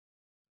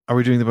Are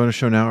we doing the bonus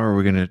show now, or are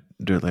we going to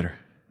do it later?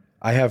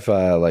 I have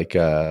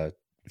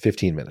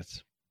 15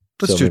 minutes.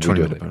 Let's So do a maybe we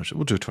 20-minute bonus show.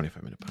 We'll do a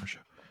 25-minute bonus show.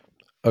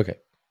 Okay.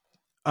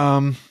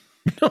 Um,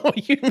 No,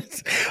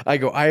 I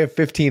go, I have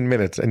 15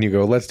 minutes. And you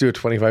go, let's do a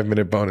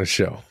 25-minute bonus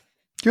show.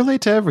 you're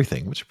late to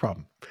everything. What's your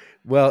problem?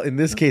 Well, in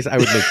this case, I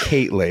would make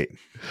Kate late.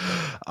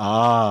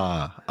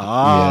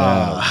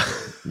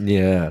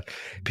 Yeah.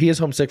 Pia's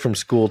homesick from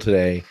school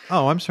today.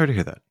 Oh, I'm sorry to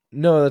hear that.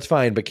 No, that's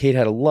fine. But Kate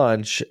had a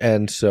lunch.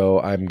 And so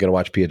I'm going to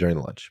watch Pia during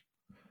the lunch.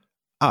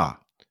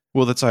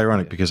 Well, that's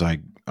ironic because I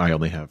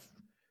only have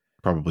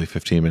probably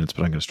 15 minutes,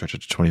 but I'm going to stretch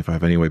it to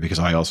 25 anyway because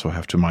I also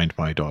have to mind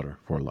my daughter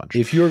for lunch.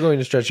 If you're going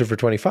to stretch it for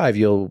 25,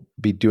 you'll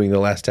be doing the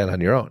last 10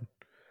 on your own.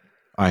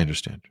 I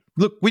understand.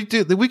 Look, we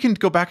can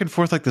go back and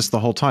forth like this the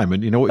whole time,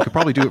 and you know what? We could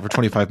probably do it for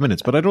 25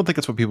 minutes, but I don't think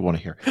that's what people want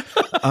to hear.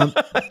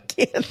 I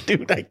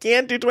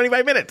can't do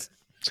 25 minutes.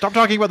 Stop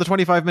talking about the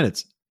 25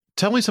 minutes.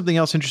 Tell me something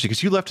else interesting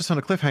because you left us on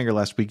a cliffhanger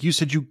last week. You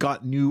said you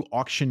got new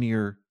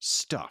auctioneer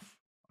stuff.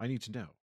 I need to know.